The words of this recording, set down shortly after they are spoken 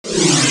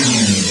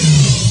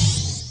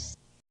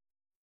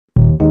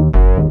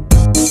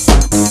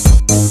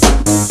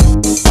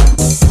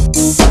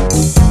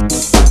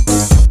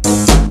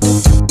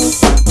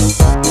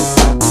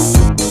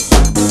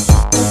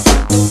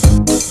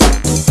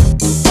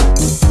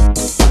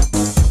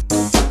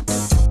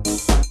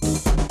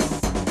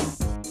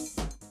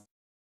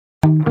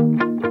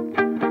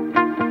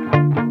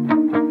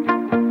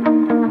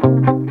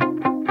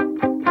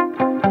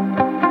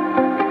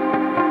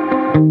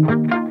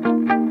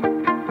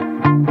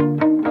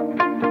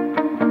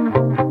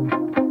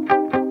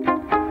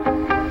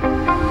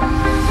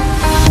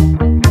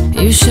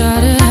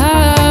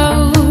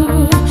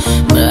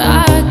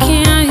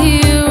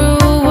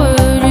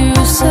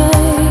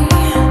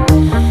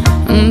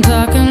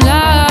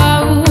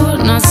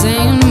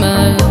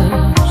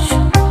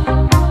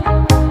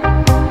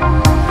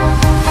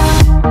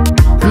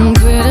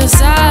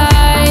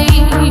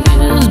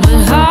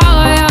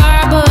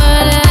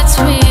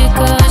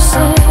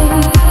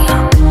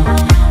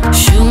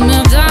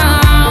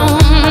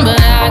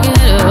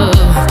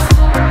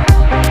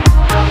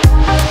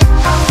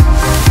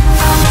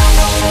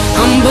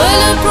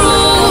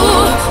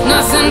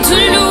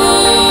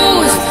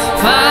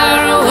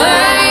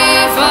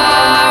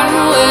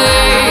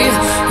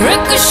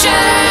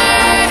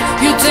ricochet,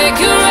 you take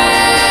your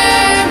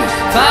aim,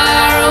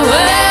 far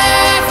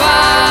away,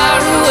 far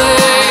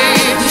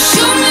away. You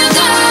shoot me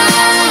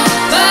down,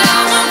 but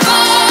I won't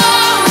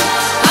fall.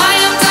 I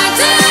am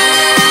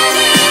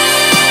titanium.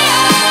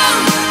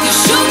 You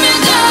shoot me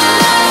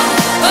down,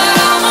 but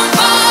I won't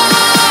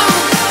fall.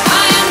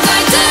 I am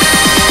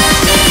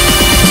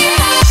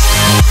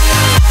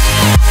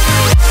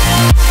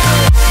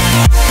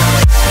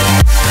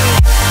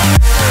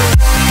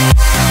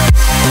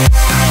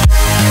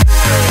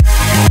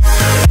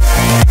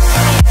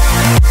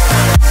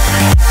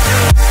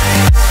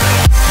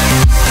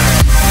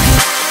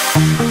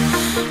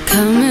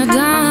cut me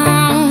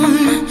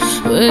down,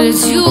 but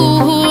it's you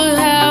who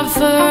have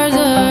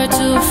further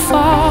to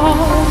fall.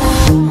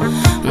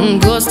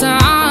 Ghost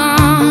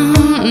town,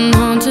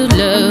 haunted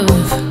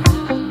love.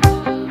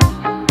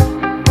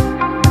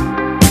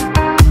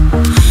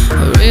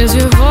 Raise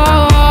your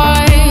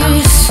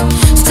voice,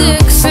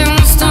 sticks and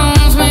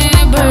stones may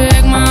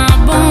break my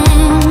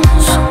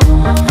bones.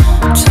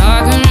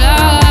 Talking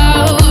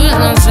loud,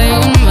 not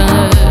saying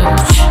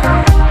much.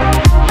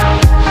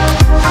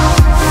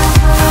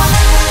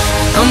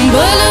 I'm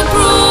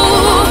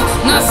bulletproof,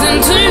 nothing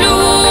to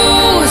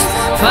lose.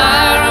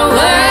 Far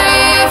away,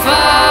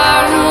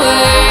 far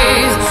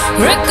away.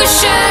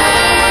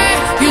 Ricochet,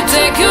 you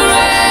take your